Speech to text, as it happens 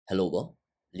Hello world,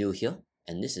 Liu here,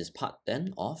 and this is part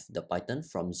 10 of the Python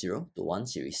from 0 to 1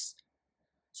 series.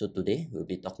 So today we'll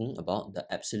be talking about the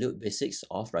absolute basics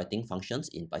of writing functions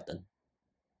in Python.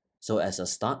 So as a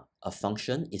start, a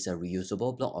function is a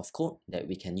reusable block of code that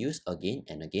we can use again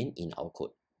and again in our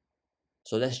code.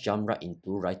 So let's jump right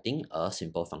into writing a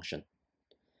simple function.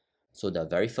 So the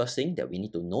very first thing that we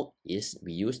need to note is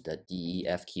we use the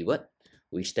def keyword,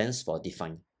 which stands for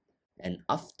define. And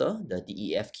after the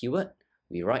def keyword,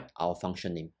 we write our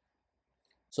function name.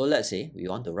 So let's say we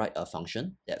want to write a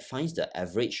function that finds the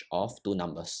average of two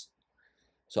numbers.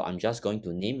 So I'm just going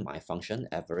to name my function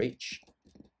average.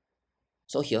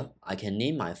 So here, I can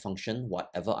name my function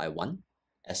whatever I want,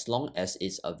 as long as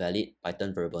it's a valid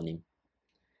Python variable name.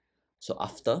 So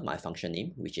after my function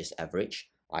name, which is average,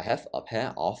 I have a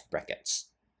pair of brackets.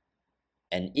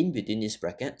 And in between these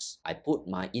brackets, I put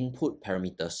my input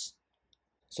parameters.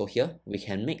 So here, we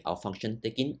can make our function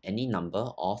take in any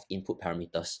number of input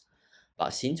parameters. But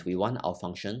since we want our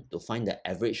function to find the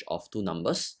average of two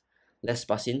numbers, let's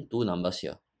pass in two numbers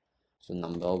here. So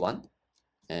number 1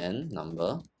 and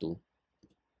number 2.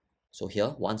 So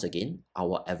here, once again,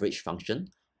 our average function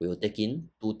will take in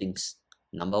two things,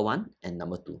 number 1 and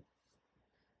number 2.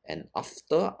 And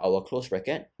after our close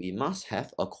bracket, we must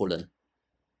have a colon.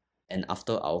 And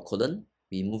after our colon,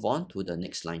 we move on to the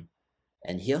next line.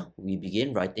 And here, we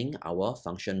begin writing our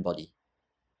function body.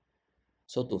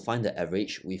 So to find the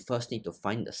average, we first need to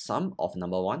find the sum of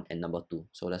number 1 and number 2.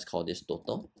 So let's call this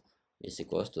total is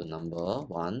equals to number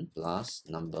 1 plus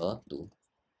number 2.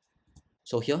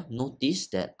 So here, notice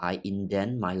that I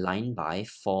indent my line by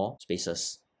 4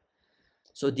 spaces.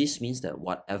 So this means that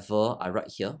whatever I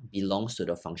write here belongs to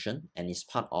the function and is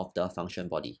part of the function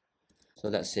body. So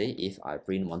let's say if I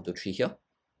print 1, 2, 3 here,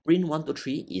 print 1, 2,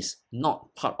 3 is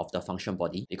not part of the function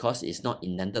body because it's not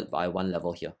indented by one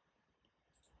level here.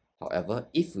 However,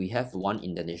 if we have one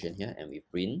indentation here and we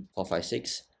print 4, 5,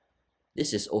 6,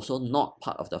 this is also not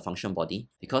part of the function body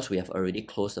because we have already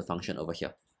closed the function over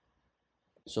here.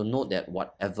 So note that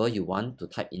whatever you want to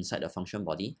type inside the function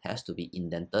body has to be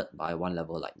indented by one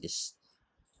level like this.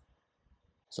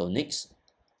 So next,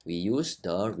 we use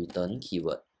the return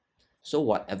keyword. So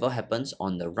whatever happens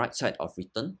on the right side of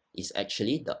return is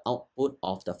actually the output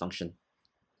of the function.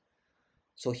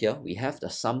 So here we have the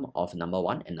sum of number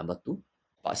 1 and number 2.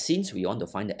 But since we want to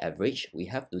find the average, we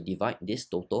have to divide this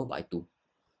total by 2.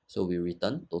 So we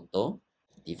return total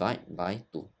divide by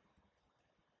 2.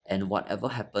 And whatever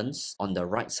happens on the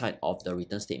right side of the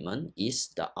return statement is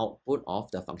the output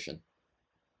of the function.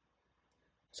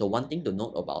 So one thing to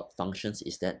note about functions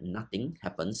is that nothing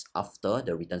happens after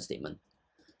the return statement.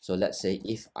 So let's say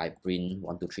if I print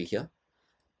 1, 2, 3 here,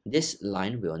 this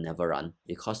line will never run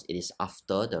because it is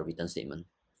after the return statement,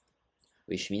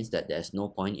 which means that there's no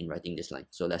point in writing this line.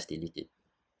 So let's delete it.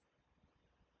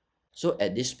 So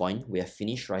at this point, we have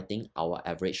finished writing our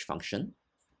average function,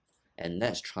 and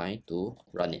let's try to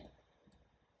run it.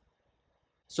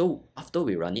 So after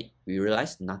we run it, we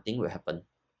realize nothing will happen.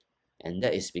 And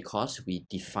that is because we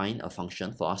define a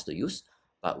function for us to use,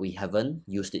 but we haven't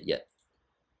used it yet.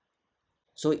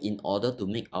 So in order to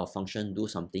make our function do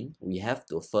something, we have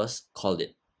to first call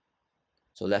it.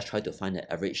 So let's try to find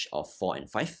the average of 4 and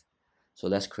 5. So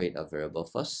let's create a variable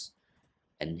first.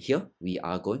 And here we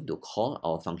are going to call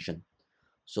our function.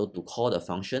 So to call the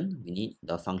function, we need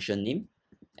the function name,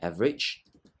 average.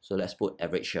 So let's put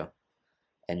average here.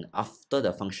 And after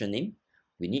the function name,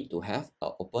 we need to have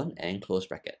an open and close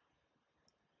bracket.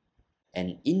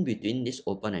 And in between this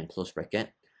open and close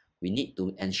bracket, we need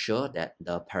to ensure that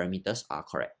the parameters are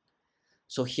correct.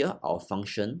 So here our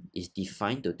function is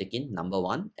defined to take in number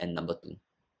 1 and number 2.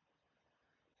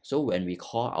 So when we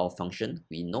call our function,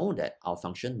 we know that our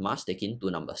function must take in two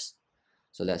numbers.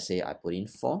 So let's say I put in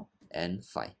 4 and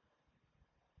 5.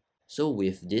 So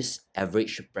with this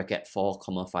average bracket 4,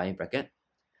 5 bracket,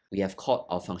 we have called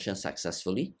our function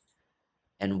successfully.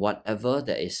 And whatever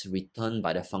that is returned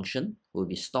by the function will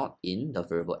be stored in the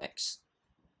variable x.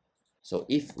 So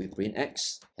if we print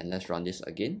x, and let's run this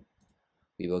again,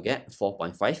 we will get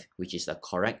 4.5, which is the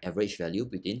correct average value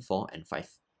between 4 and 5.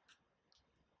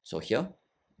 So here,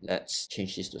 let's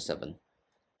change this to 7.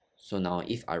 So now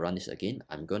if I run this again,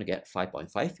 I'm going to get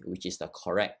 5.5, which is the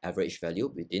correct average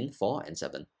value between 4 and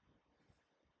 7.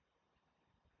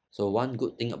 So one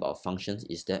good thing about functions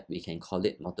is that we can call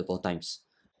it multiple times.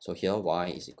 So here y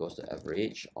is equals to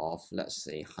average of, let's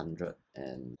say, 100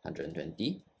 and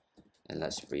 120. And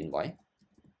let's print y.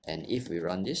 And if we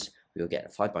run this, we'll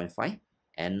get 5.5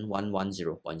 and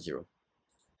 110.0.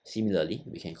 Similarly,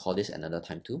 we can call this another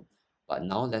time too. But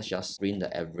now let's just print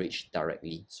the average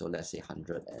directly. So let's say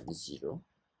 100 and 0.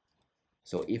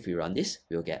 So if we run this,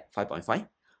 we'll get 5.5,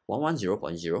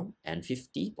 110.0, and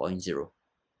 50.0.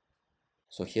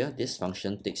 So here, this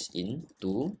function takes in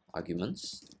 2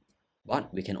 arguments,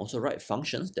 but we can also write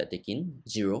functions that take in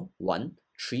 0, 1,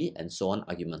 3, and so on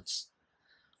arguments.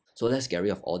 So let's get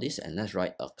rid of all this and let's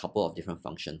write a couple of different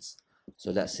functions.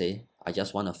 So let's say I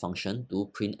just want a function to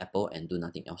print apple and do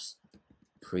nothing else.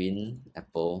 Print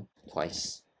apple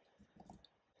twice.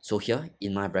 So here,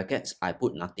 in my brackets, I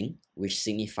put nothing, which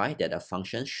signifies that the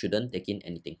function shouldn't take in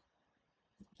anything.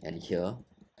 And here,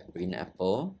 I print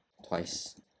apple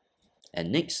twice.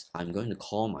 And next, I'm going to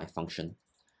call my function.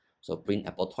 So print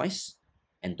apple twice.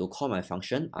 And to call my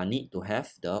function, I need to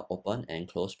have the open and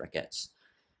close brackets.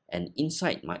 And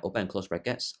inside my open and close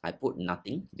brackets, I put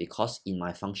nothing because in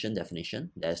my function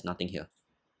definition, there's nothing here.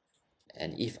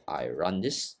 And if I run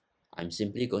this, I'm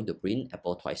simply going to print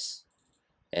apple twice.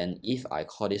 And if I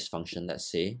call this function, let's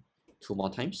say 2 more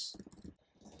times,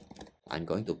 I'm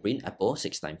going to print apple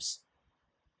 6 times.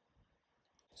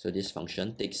 So this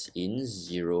function takes in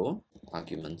 0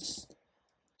 arguments.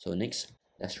 So next,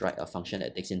 let's write a function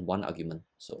that takes in 1 argument.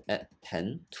 So add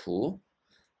 10 to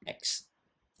x.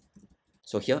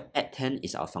 So here, add 10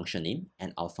 is our function name,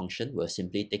 and our function will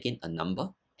simply take in a number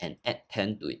and add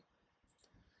 10 to it.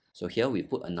 So here we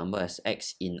put a number as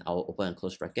x in our open and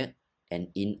close bracket, and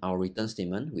in our return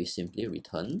statement, we simply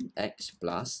return x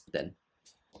plus 10.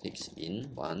 Takes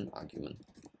in 1 argument.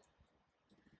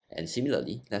 And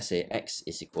similarly, let's say x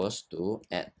is equals to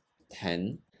add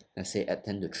 10, let's say add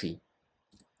 10 to 3.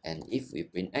 And if we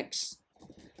print x,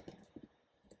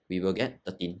 we will get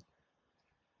 13.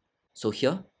 So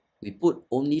here, we put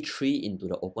only 3 into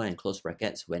the open and close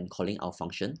brackets when calling our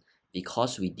function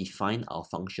because we define our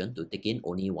function to take in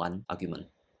only 1 argument.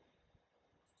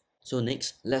 So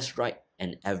next, let's write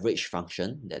an average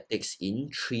function that takes in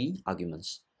 3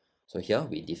 arguments. So here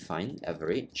we define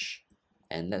average,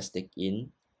 and let's take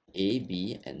in a,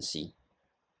 b, and c.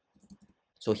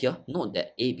 So here, note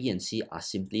that a, b, and c are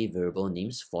simply variable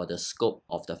names for the scope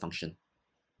of the function.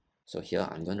 So here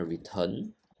I'm going to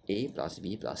return a plus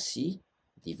b plus c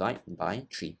divide by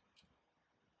 3.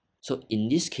 So in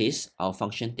this case, our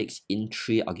function takes in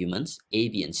 3 arguments, a,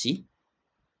 b, and c.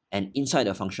 And inside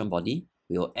the function body,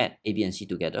 we will add a, b, and c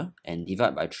together and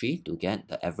divide by 3 to get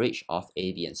the average of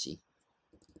a, b, and c.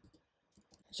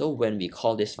 So when we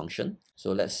call this function,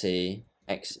 so let's say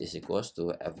x is equals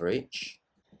to average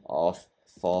of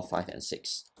 4, 5, and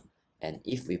 6. And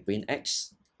if we print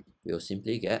x, we'll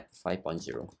simply get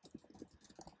 5.0.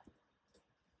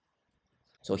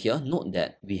 So here, note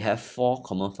that we have 4,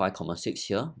 5, 6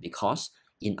 here because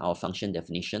in our function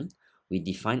definition, we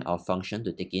define our function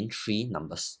to take in 3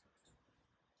 numbers.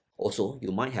 Also,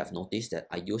 you might have noticed that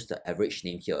I used the average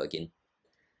name here again.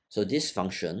 So this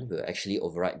function will actually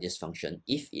override this function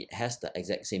if it has the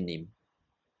exact same name.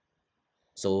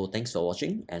 So thanks for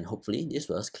watching, and hopefully this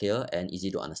was clear and easy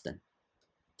to understand.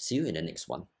 See you in the next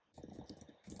one.